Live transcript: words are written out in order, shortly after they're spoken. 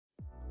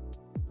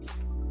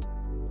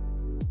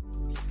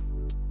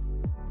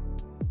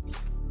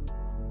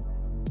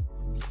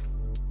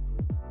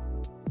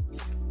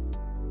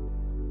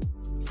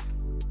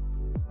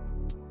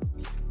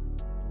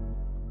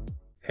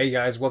Hey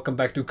guys, welcome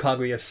back to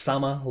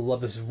Kaguya-Sama,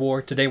 Love is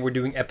War. Today we're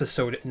doing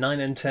episode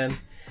 9 and 10,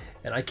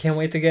 and I can't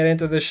wait to get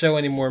into this show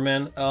anymore,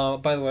 man.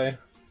 By the way,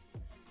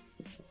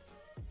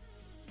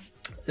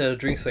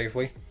 drink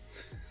safely.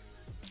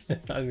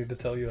 I need to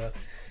tell you that.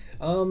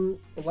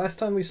 Last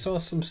time we saw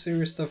some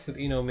serious stuff with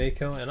Ino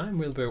Meiko, and I'm a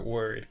little bit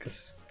worried,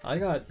 because I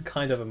got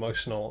kind of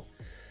emotional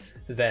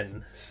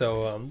then.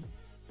 So,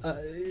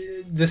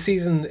 the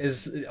season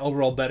is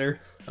overall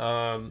better,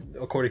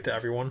 according to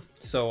everyone.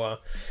 So,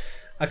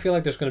 I feel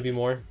like there's going to be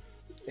more,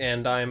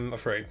 and I'm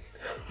afraid.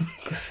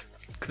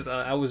 Because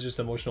I was just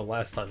emotional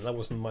last time. That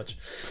wasn't much.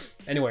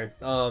 Anyway,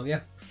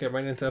 yeah, let's get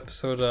right into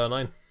episode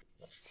 9.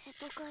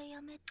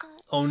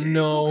 Oh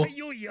no.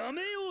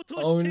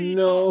 Oh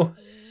no.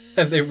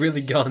 Have they really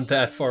gone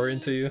that far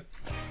into you?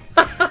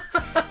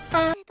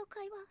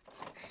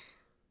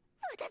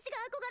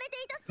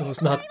 It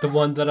was not the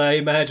one that I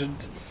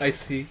imagined. I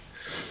see.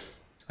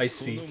 I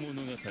see.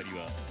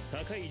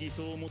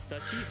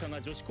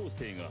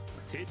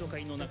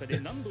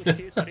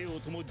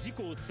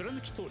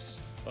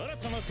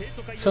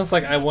 Sounds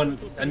like I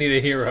need a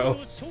hero.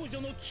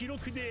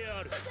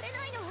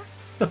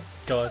 Oh,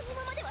 God.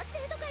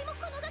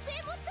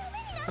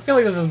 I feel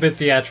like this is a bit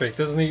theatric,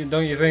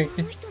 don't you think?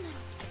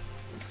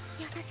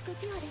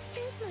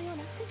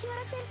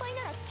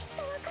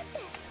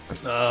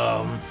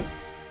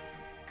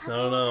 I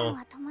don't know.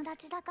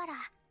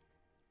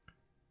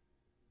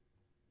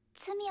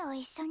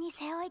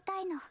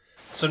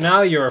 So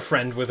now you're a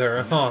friend with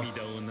her, huh?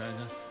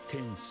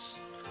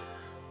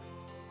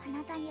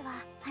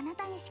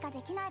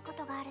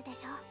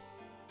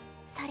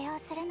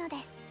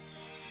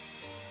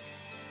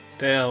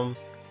 Damn.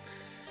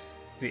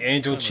 The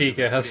angel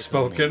Chica has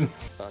spoken.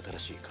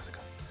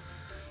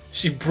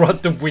 She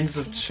brought the winds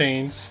of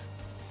change.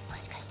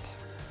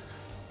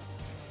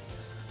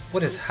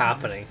 What is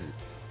happening?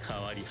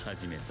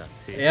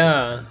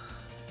 Yeah.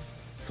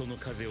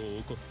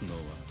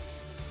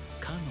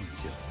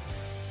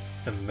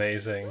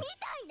 Amazing.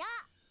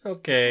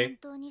 Okay.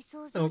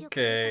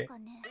 Okay.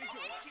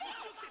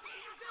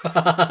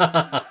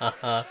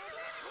 Oh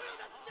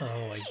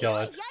my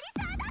God.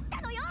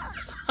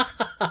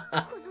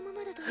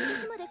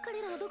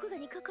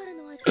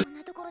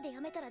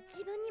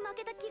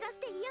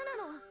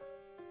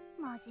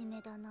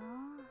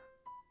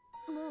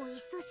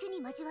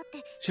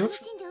 She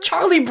looks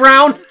Charlie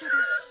Brown!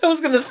 I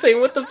was gonna say,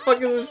 what the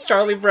fuck is this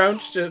Charlie Brown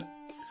shit?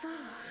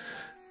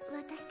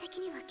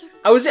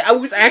 I was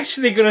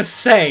actually gonna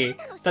say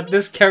that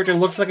this character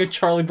looks like a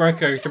Charlie Brown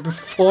character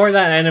before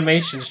that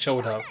animation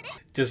showed up.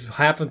 Just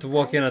happened to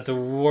walk in at the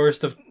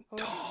worst of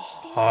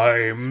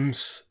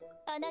times.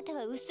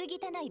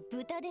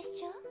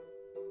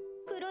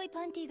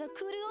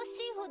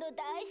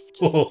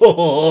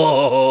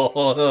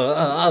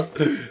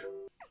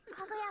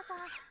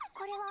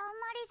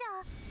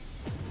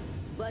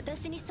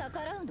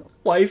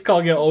 Why is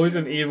Kaguya always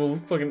an evil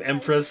fucking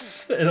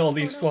empress in all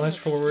these flash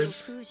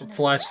forwards?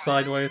 Flash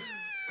sideways.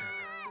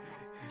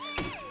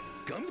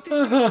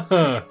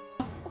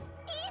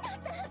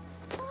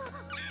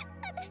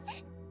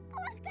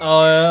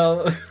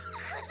 Oh,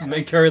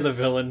 make her the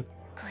villain.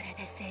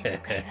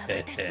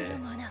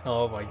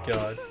 Oh my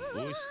God.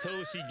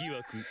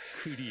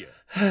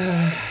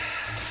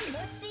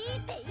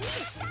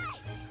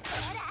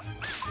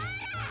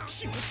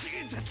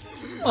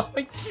 Oh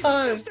my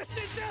God.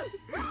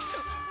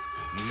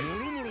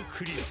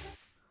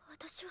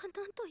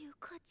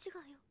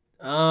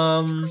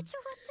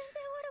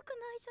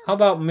 How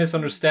about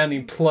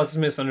misunderstanding plus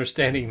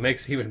misunderstanding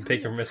makes even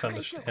bigger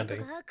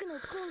misunderstanding?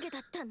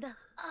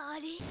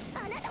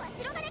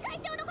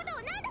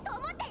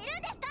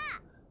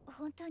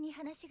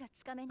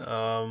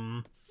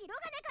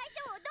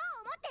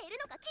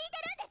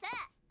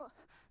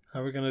 How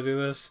are we gonna do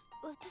this?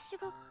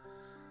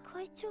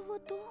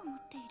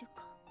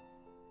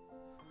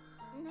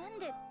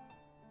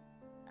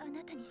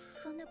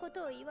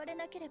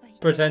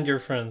 Pretend you're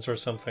friends or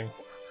something.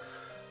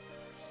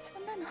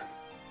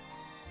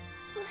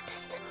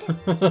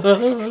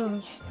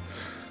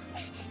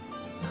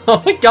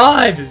 Oh my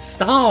God!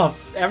 Stop!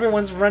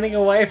 Everyone's running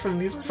away from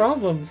these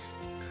problems.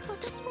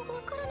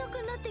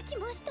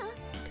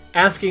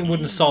 Asking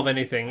wouldn't solve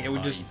anything. It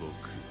would just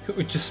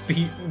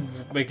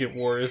make it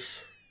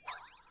worse.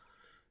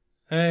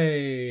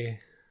 Hey.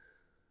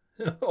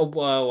 Oh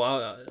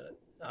wow.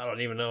 I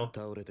don't even know.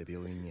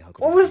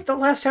 What was the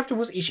last chapter?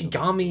 Was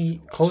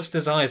Ishigami closed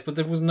his eyes, but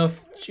there was no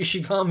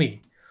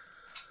Ishigami.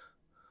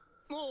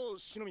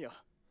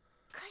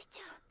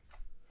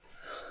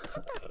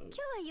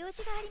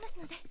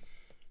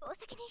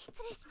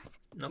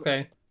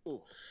 Okay.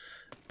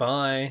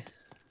 Bye.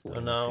 Oh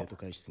no.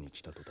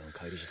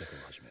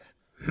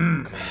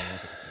 Routine.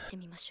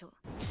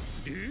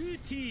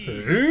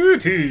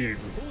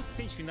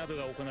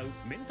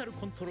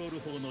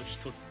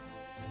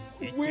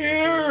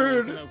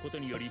 Weird.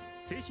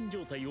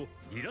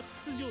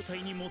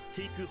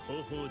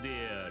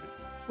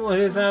 What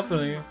is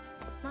happening?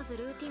 まず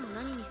ルーティンを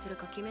何にする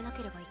か決めな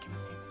ければいけま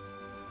せん。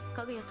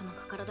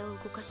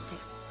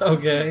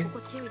Okay.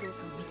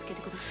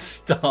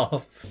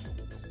 Stop.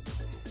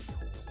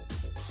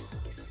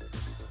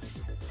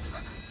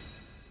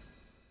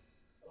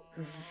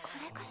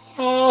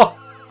 Oh.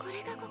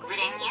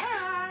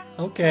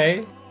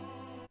 Okay.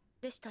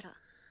 でしたら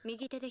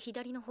右手で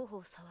左の頬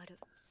を触る。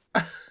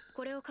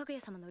これをかぐや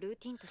様のルー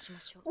ティンとしま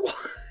しょう。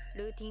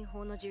ルーティン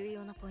法の重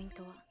要なポイン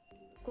トは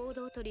行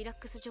動とリラッ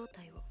クス状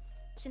態を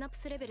シナプ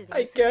スレベルで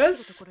結びつける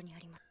ところにあ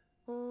ります。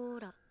ほー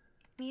ら、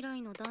未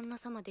来の旦那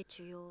様で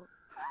中央。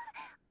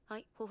は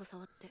い、頬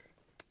触って。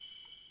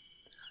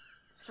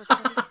さすが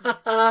ですね。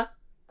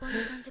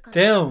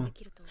Damn.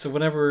 So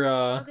whenever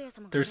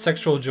there's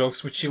sexual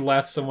jokes which she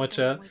laughs so much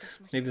at,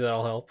 maybe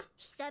that'll help.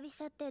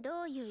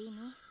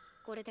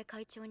 これで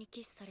会長に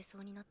キスされそ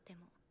うになっても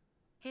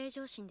平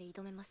常心で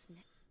挑めます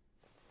ね。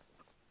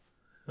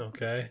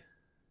Okay.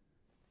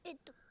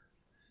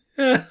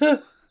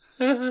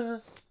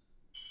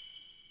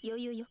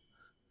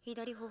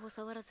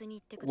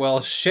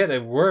 Well, shit,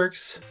 it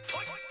works.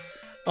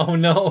 Oh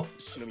no.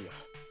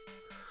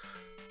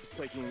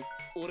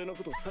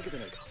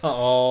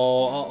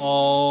 Uh-oh,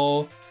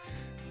 uh-oh.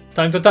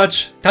 Time to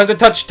touch! Time to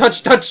touch!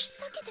 Touch! Touch!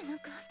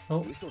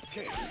 Oh.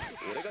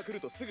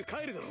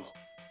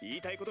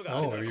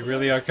 Oh, we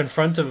really are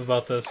confrontive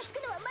about this.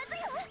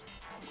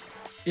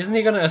 Isn't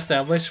he gonna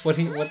establish what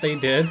they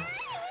did?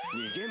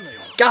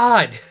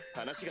 God!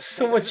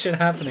 So much shit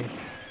happening.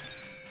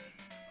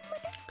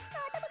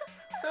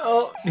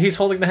 Oh, he's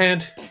holding the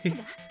hand.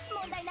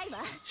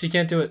 She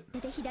can't do it.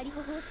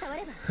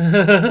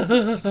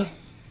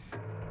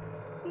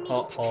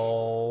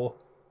 Uh-oh.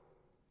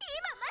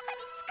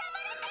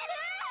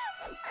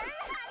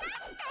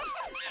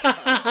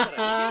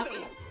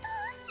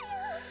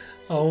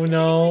 Oh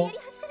no.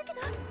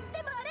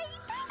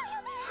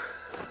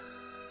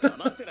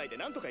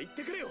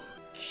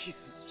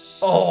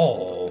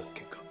 Oh.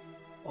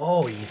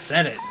 Oh, he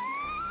said it.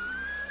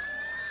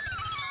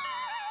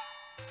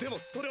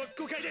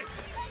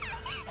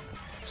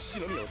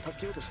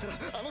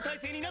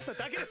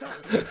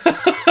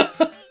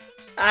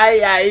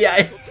 Ay, ay,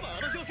 ay.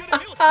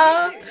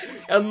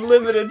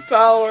 Unlimited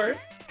power.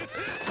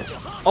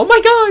 Oh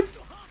my god.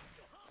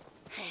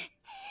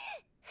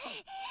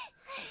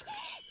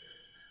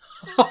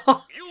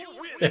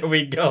 There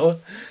we go.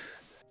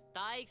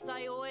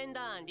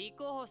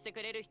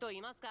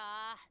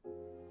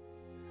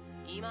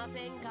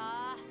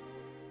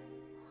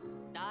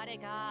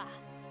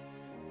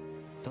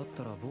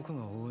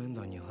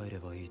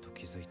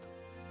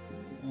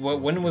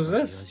 When was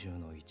this?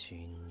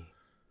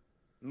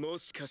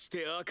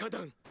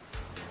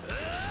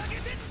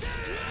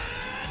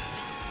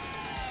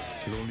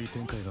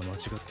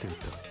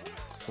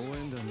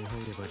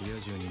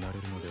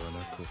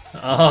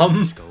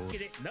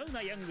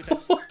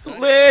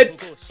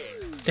 Lit!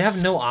 They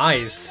have no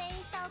eyes.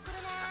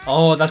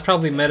 Oh, that's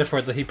probably a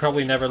metaphor that he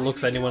probably never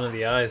looks anyone in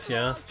the eyes,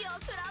 yeah?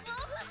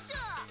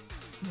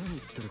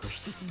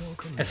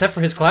 Except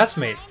for his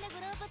classmate.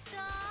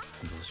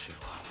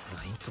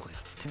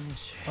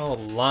 Oh,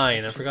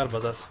 line. I forgot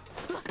about that.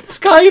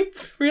 Skype?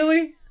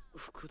 Really?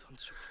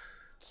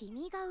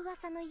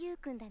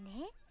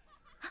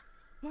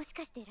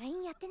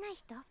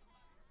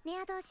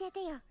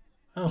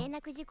 Oh.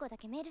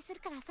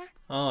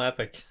 Oh,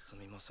 epic.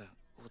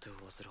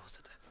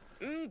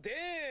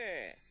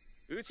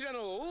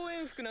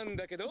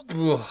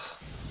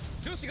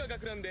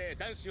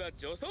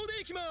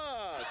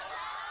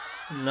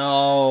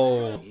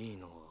 No.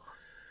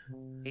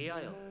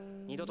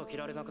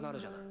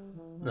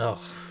 No.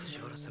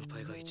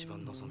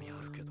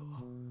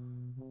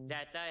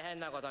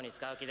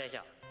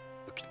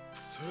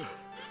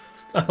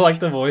 I like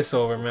the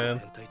voiceover,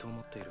 man.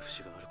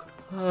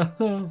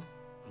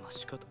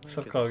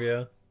 Sup,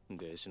 Kaguya?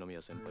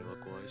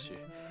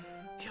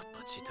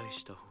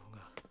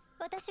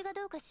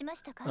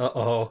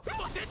 Uh-oh.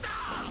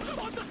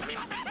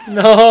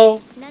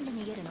 No!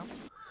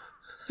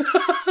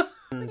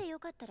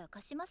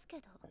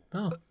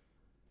 Oh.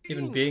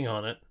 Even being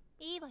on it.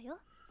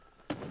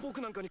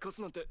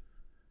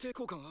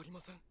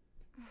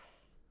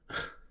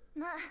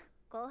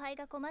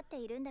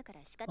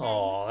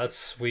 Oh, that's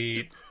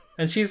sweet.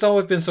 And she's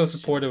always been so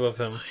supportive of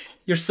him.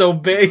 You're so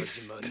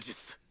based.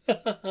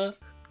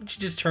 She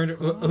just turned.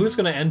 Who's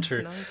gonna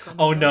enter?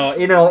 Oh no!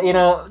 You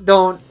know.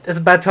 Don't. It's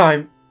a bad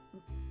time.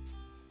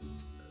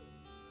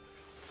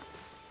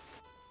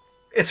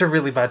 It's a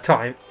really bad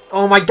time.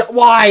 Oh my god!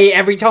 Why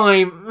every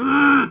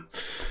time?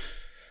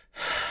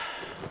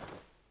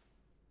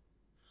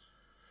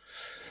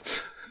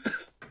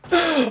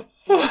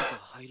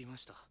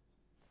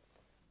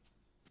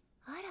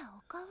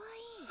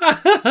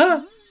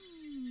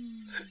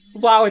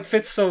 Wow, it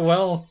fits so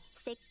well.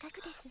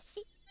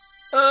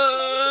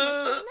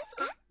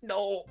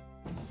 No.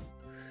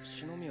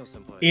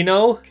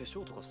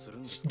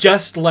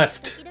 Just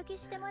left.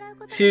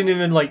 She didn't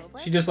even like.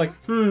 She just like,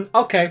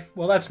 okay,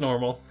 well that's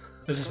normal.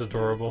 This is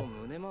adorable.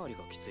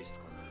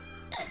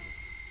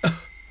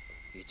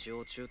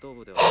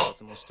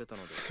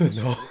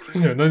 No.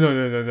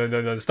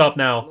 Stop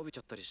now.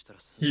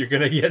 You're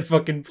gonna get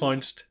fucking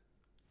punched.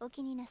 Oh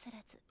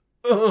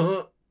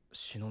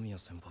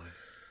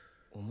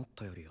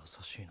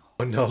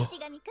no.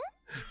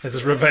 This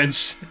is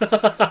revenge.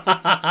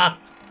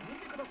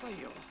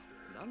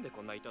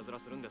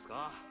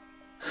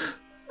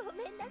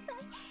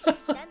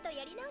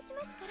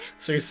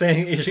 So you're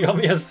saying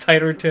Ishigami has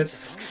tighter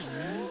tits?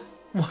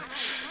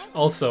 What?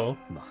 Also.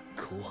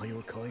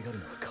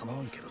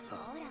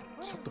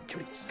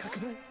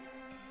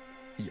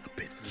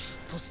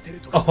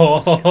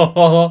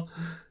 Oh,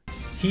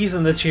 he's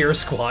in the cheer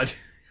squad.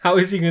 How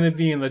is he gonna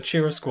be in the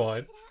cheer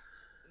squad?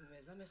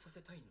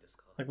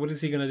 Like, what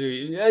is he gonna do?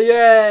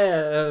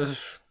 Yeah.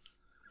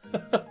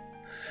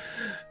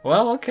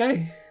 Well,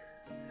 okay.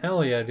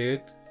 Hell yeah,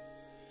 dude.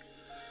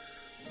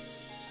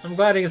 I'm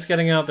glad he's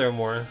getting out there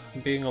more,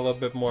 being a little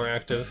bit more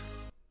active.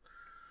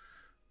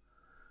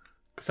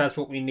 Because that's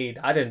what we need.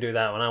 I didn't do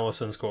that when I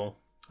was in school.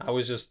 I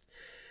was just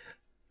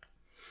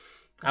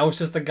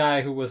a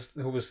guy who was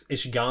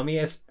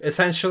Ishigami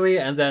essentially,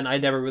 and then I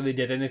never really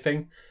did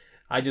anything.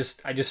 I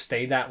just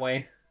stayed that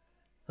way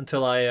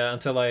until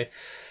I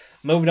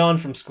moved on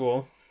from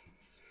school,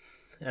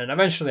 and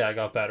eventually I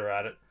got better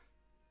at it.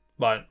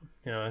 But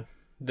you know,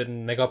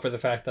 didn't make up for the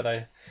fact that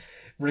I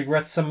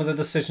regret some of the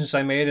decisions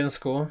I made in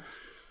school.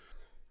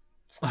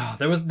 Oh,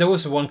 there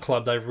was one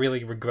club that I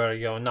really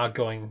regretted not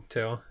going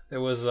to. It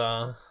was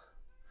I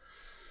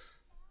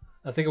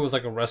think it was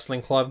like a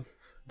wrestling club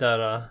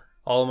that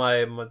all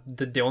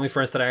the only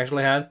friends that I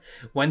actually had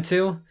went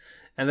to,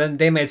 and then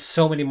they made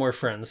so many more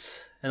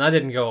friends, and I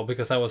didn't go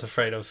because I was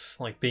afraid of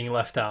like being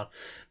left out.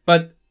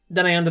 But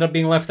then I ended up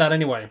being left out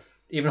anyway,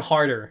 even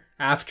harder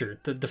after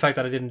the fact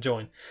that I didn't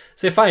join.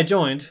 So if I had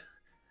joined,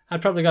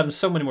 I'd probably gotten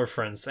so many more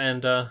friends,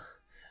 and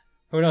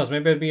who knows,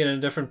 maybe I'd be in a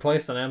different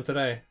place than I am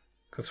today.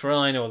 Because for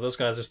all I know, those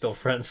guys are still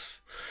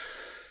friends.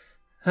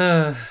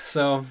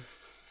 So,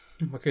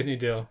 what can you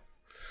do?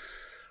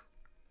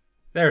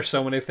 There are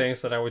so many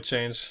things that I would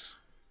change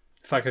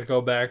if I could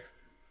go back.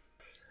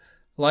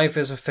 Life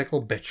is a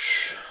fickle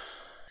bitch.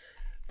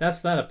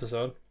 That's that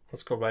episode.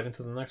 Let's go right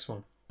into the next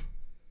one.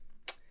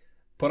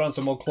 Put on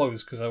some more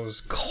clothes because I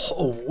was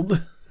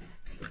cold.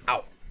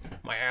 Ow.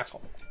 My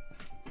asshole.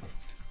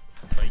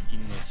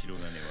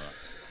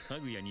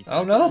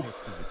 Oh no.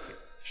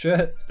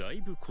 Shit.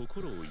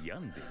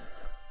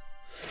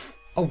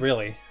 Oh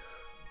really?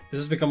 Is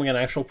this becoming an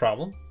actual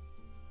problem?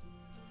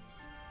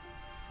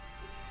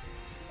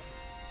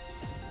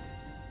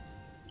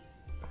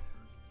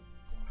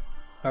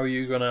 How are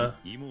you gonna...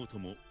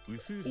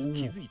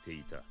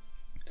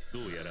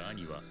 Ooh.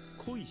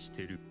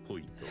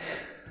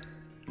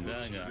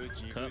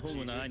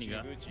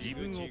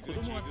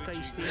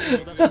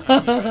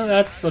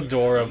 That's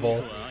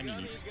adorable.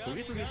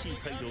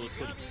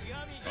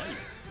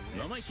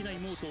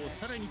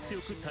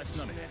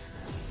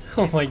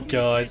 Oh my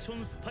god.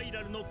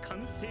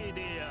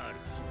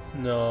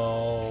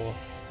 No.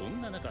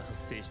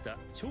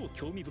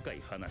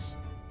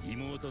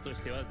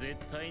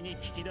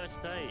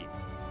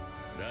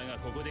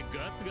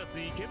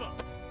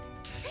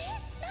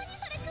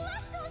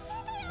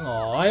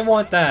 Oh, I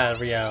want that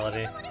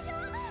reality.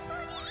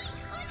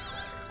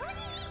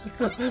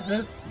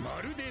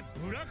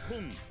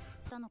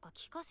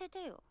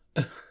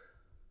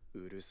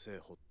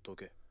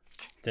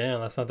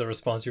 Damn, that's not the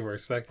response you were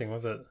expecting,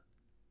 was it?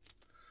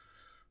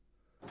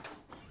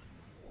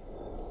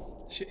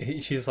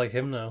 She's like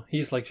him now.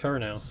 He's like her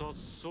now.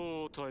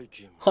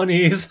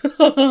 Honeys!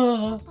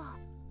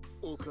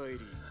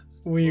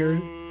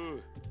 Weird.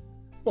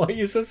 Why are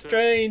you so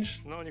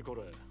strange?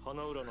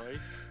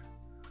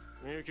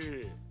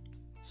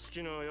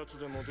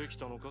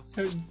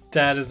 Her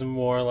dad is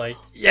more like,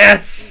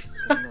 yes!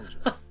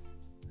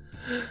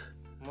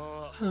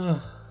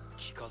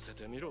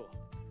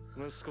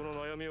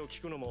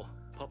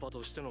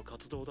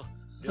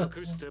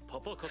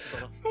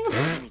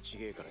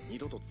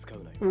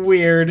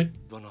 Weird.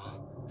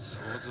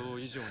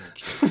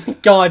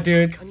 God,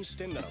 dude.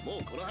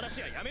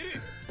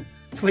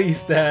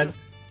 Please, Dad.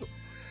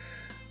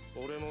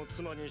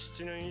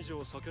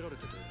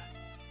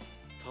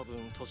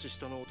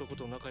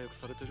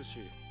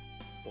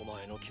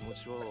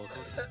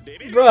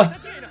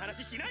 Bruh.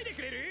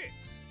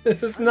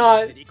 This is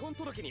not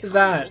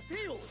that.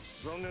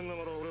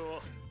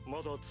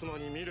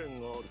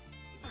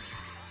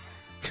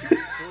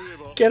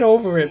 Get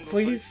over it,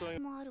 please.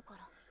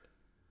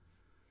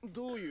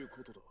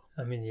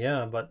 I mean,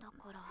 yeah, but...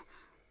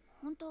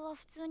 I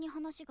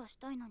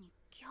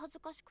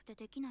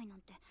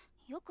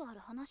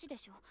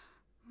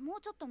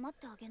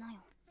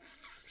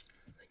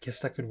guess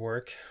that could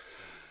work.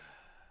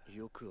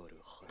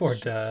 Poor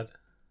Dad.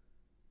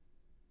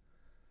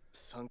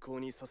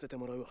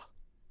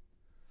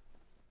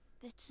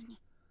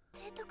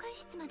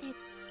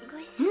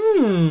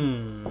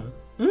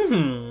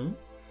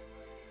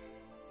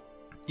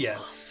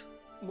 Yes.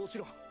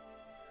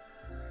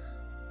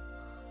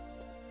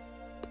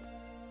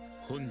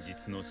 本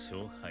日の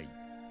勝敗、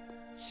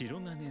白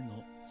金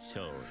の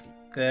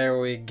There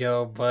we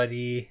go,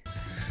 buddy.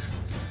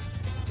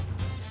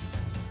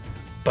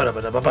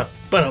 Ba-da-ba-da-ba-ba,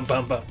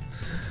 ba-dum-bum-bum.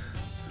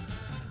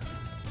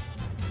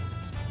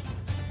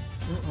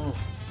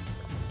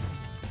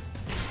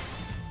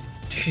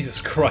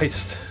 Jesus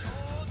Christ.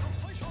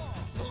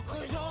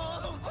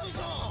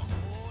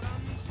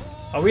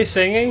 Are we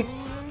singing?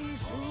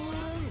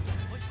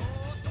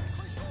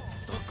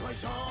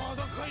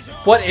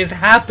 What is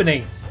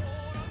happening?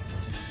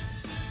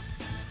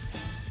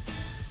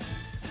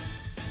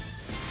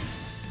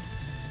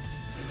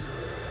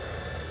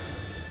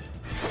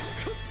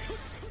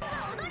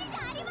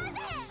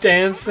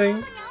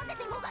 Dancing?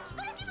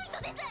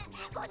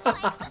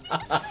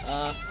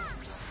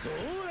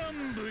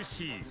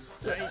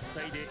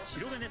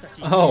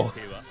 Oh.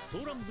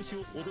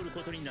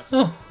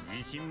 Oh.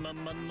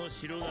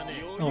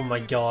 Oh my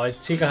god,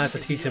 Chica has to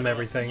teach him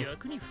everything.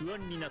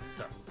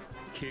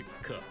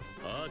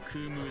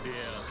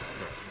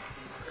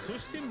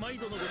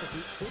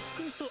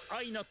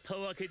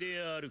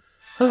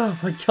 Oh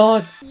my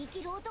god.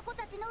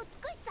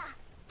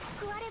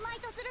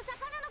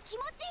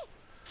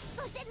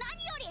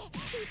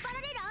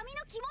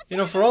 You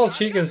know, for all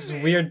Chica's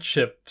weird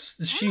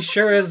chips, she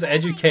sure is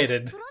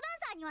educated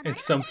in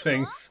some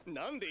things.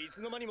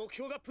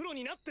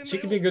 She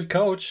could be a good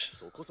coach.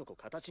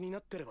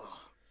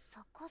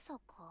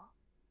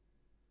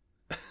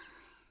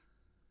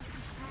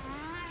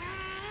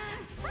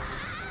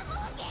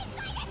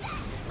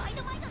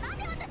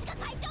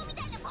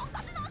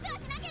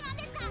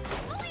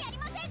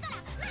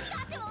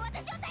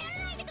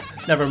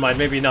 Never mind,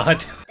 maybe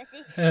not.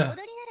 Yeah.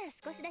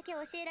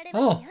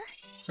 Oh,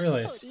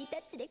 really?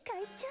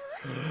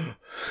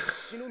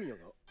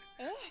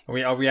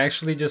 Are we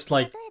actually just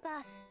like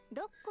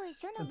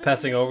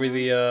passing over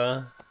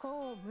the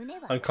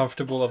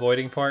uncomfortable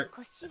avoiding part?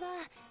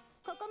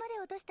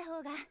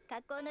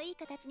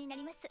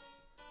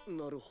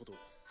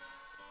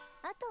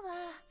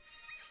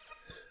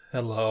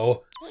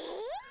 Hello.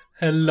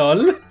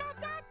 Hello.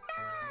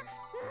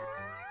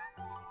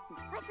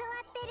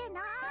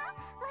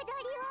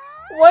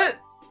 What?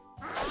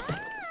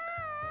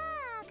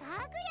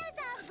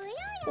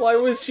 Why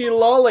was she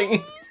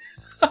lolling?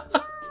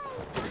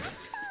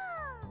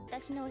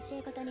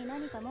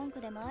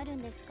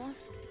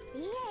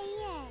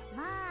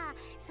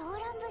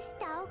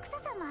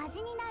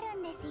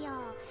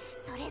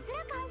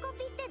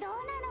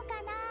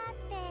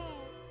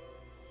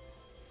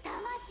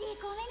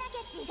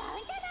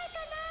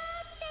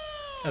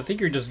 I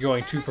think you're just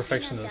going too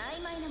perfectionist.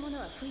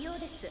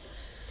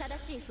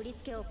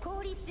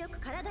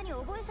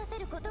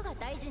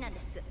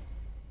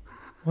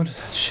 What is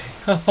that shit?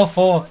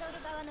 Oh.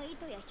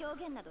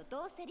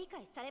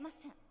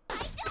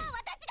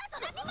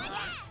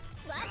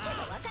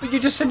 But you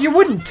just said you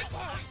wouldn't!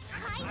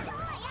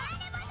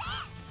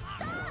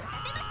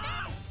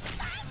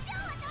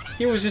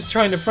 He was just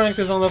trying to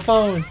practice on the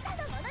phone.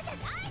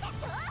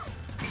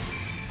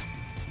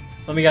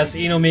 Let me guess,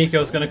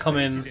 Inomiko's gonna come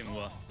in.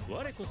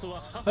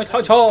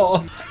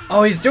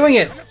 Oh, he's doing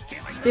it!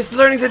 He's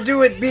learning to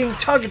do it being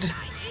tugged!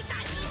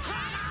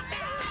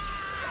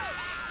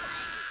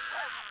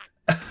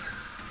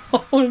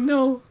 Oh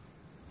no!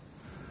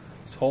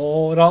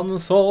 Soran,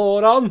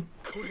 Soran!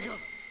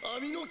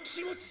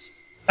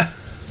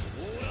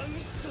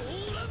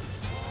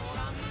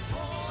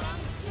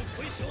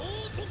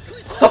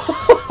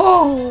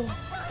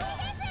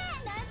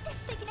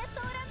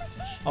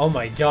 Oh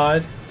my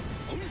god.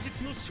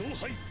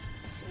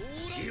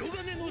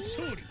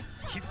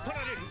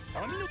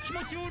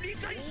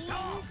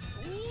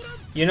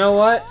 You know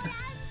what?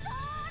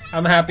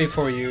 I'm happy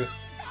for you.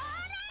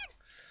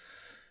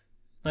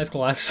 Nice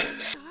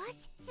glasses.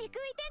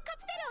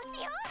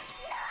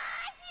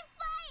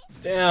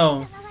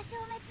 Damn.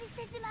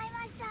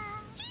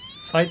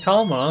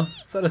 Saitama?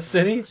 Is that a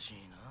city?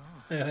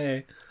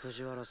 Hey. That's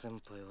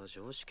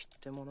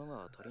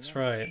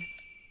right.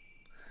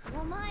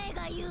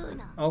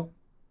 Oh.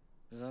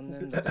 残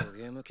念だけど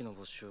ゲーム機の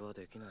没収は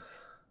できない。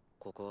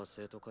ここは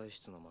生徒会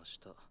室の真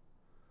下。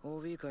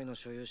OB 会の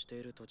所有して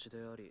いる土地で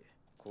あり、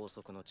校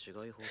則の違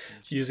い方針。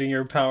Using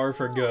your power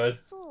for good.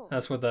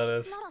 That's what that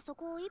is. ならそ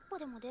こを一歩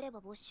でも出れば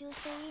没収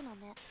していいの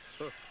ね。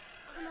つ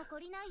も懲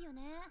りないよ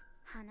ね。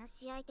話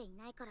し相手い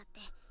ないからっ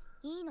て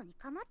いいのに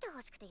構ってほ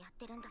しくてやっ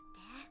てるんだっ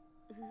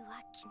て。うわ、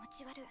気持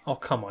ち悪い。Oh,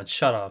 come on,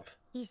 shut up.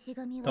 石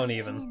神は Don't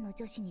 1 even. 年の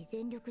女子に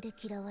全力で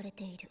嫌われ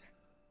ている。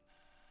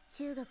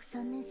中学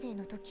3年生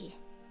の時、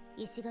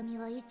石神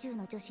は意中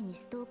の女子に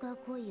ストーカー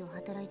行為を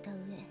働いた上、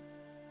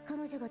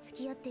彼女が付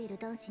き合っている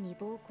男子に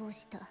暴行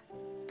した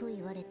と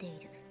言われてい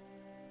る。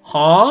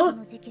はぁ？こ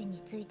の事件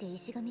について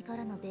石神か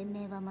らの弁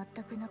明は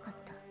全くなかっ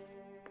た。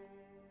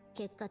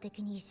結果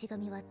的に石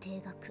神は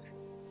停学。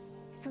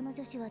その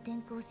女子は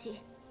転校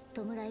し、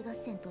弔い合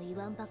戦と言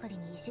わんばかり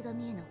に石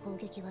神への攻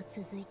撃は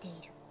続いて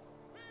いる。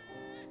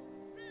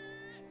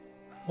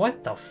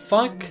What the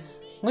fuck?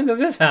 When did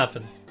this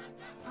happen?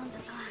 あんた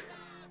さ、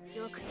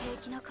よく平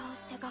気な顔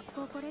して学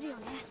校来れるよ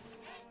ね。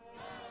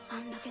あ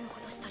んだけのこ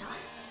としたら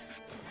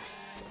普通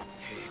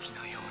平気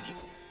なよ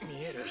うに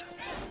見える。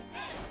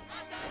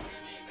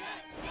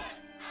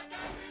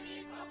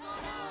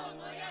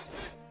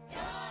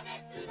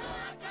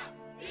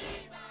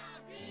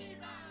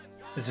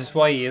 Is this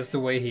why he is the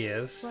way he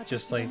is?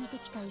 Just like 見て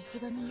きた石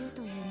神優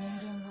という人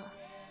間は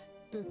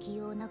不器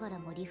用ながら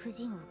も理不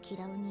尽を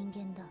嫌う人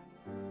間だ。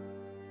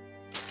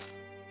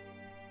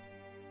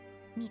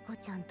ミコ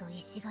ちゃんと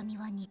石神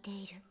は似て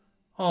いる。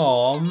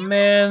 oh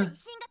man.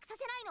 進学さ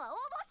せないのは横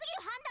暴すぎ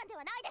る判断で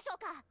はないでしょう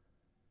か。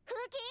風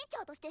紀委員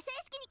長として正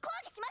式に抗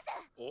議します。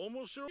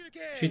面白い。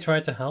 She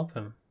tried to help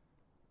him.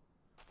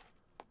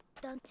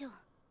 団長、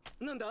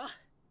なんだ。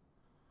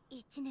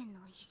1年の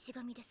石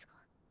神ですが、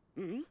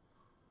うん。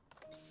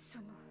そ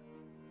の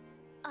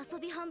遊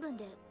び半分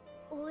で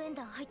応援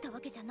団入った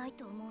わけじゃない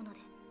と思うので。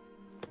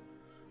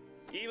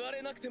言わ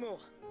れなくても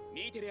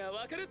見てりゃ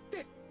わかるっ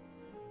て。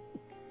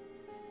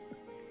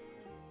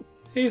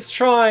 He's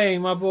trying,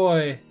 my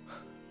boy.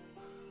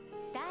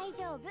 大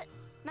丈夫、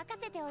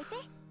任せておいて。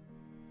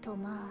と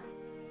まあ、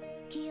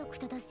清く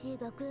正しい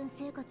学園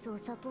生活を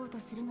サポート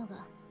するの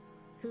が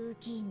風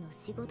紀委員の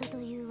仕事と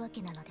いうわ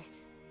けなのです。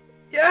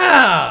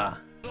 Yeah!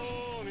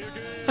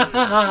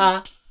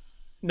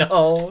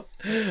 No.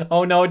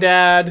 Oh no,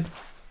 Dad.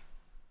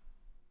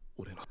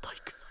 俺の体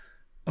育祭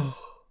Oh,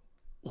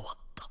 終わっ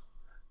た。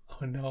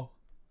 oh no.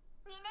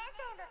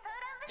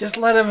 Just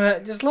let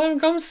him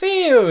come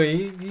see you.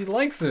 He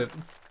likes it.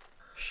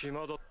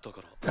 暇だった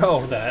から。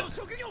 Oh, that.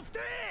 職業不定。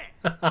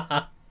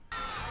あ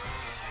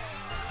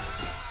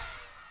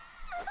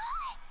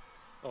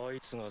い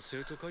つが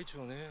生徒会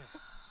長ね。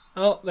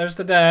 Oh, there's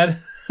the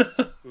dad.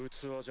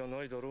 器じゃ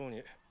ないだろう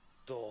に、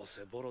どう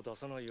せボロ出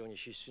さないように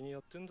必死にや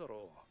ってんだ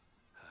ろう。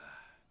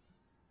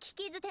聞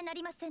き捨てな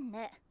りません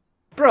ね。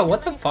 Bro,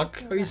 what the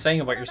fuck are you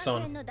saying about your 学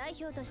園 son? の代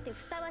表として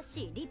ふさわ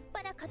しい立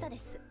派な方で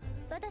す。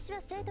私は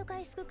生徒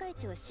会副会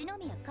長篠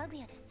宮かぐ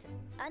やです。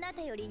あな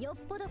たよりよっ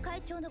ぽど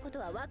会長のこと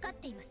は分かっ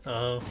ています。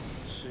 Oh.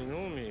 篠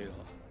宮。あ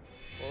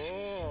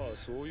あ、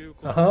そういう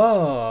こと。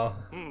 Oh.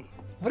 うん。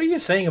 What are you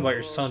saying about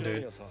your son, 篠 dude?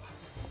 宮さん。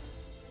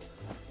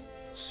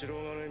白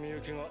金み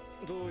ゆきが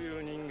どうい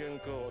う人間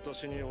か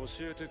私に教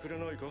えてくれ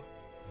ないか。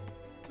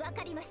わ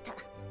かりました。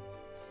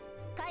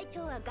会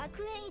長は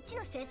学園一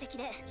の成績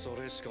でそ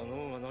れしか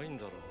能がないん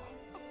だろう。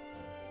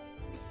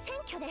選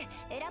挙で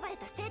選ばれ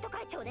た生徒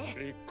会長で、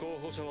立候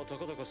補者はた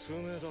かだか数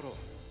名だろ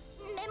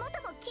目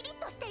元もキリッ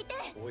としていて、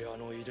う。親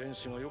の遺伝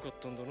子が良かっ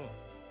たんだな。と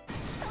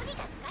に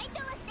かく会長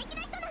は素敵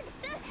な人なんで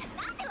す。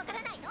なんでわか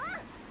らないの？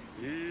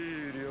い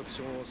いリアクシ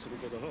ョンをする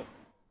子だな。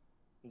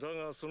だ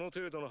がその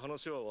程度の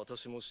話は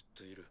私も知っ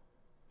ている。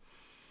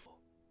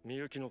み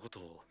ゆきのこと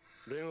を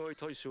恋愛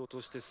対象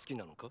として好き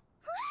なのか？なん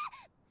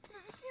で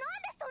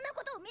そんな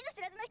ことを見ず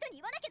知らずの人に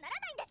言わなきゃなら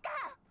ないんです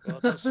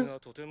か？私が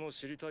とても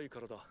知りたいか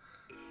らだ。好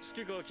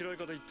きか嫌い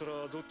かで言った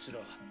らどっちだ？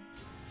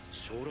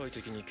将来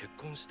的に結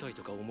婚したい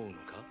とか思うの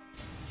か？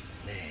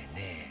ねえ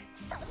ね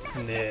え。そ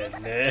んな Nah,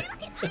 nah. そ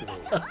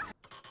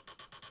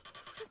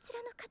ち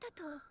らの方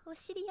とお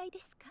知り合いで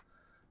すか？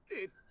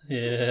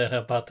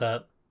 Yeah, about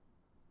that.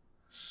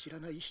 知ら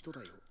ない人だ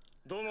よ。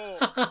どうも、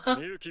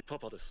みゆきパ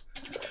パです。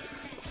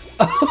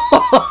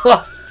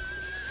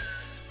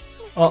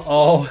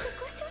Uh-oh. ご承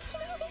知の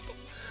上で。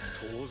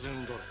当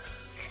然だろ。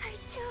会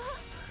長、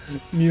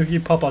 Miyuki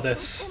Papa desu. お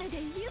しゃれで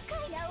愉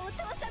快なお父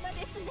様で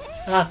すね。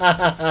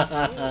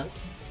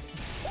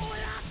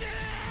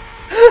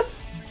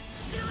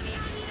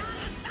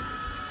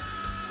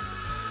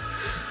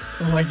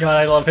Oh my god,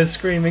 I love his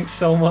screaming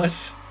so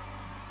much.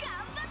 頑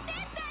張って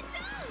団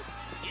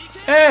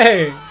長。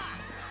 Hey!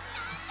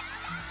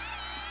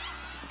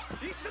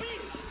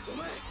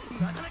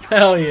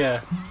 Hell yeah.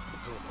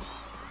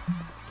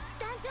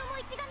 団長も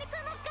石神く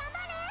んも頑張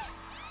れ。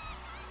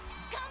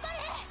頑張れ。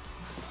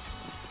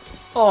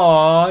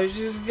 Aw,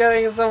 she's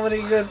getting so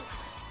many good.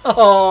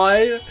 Oh,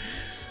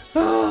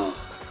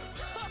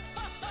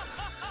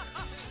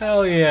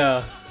 hell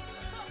yeah.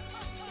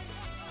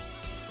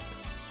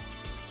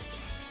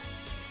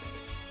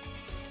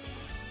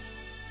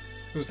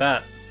 Who's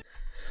that?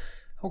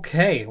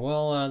 Okay,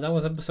 well, that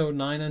was episode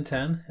 9 and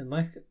 10. And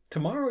like,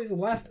 tomorrow is the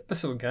last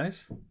episode,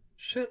 guys.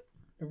 Shit,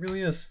 it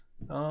really is.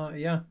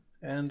 Yeah.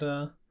 And,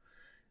 I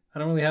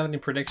don't really have any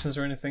predictions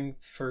or anything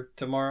for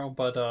tomorrow,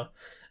 but,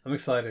 I'm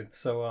excited.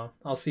 So,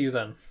 I'll see you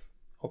then.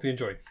 Hope you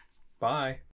enjoy. Bye.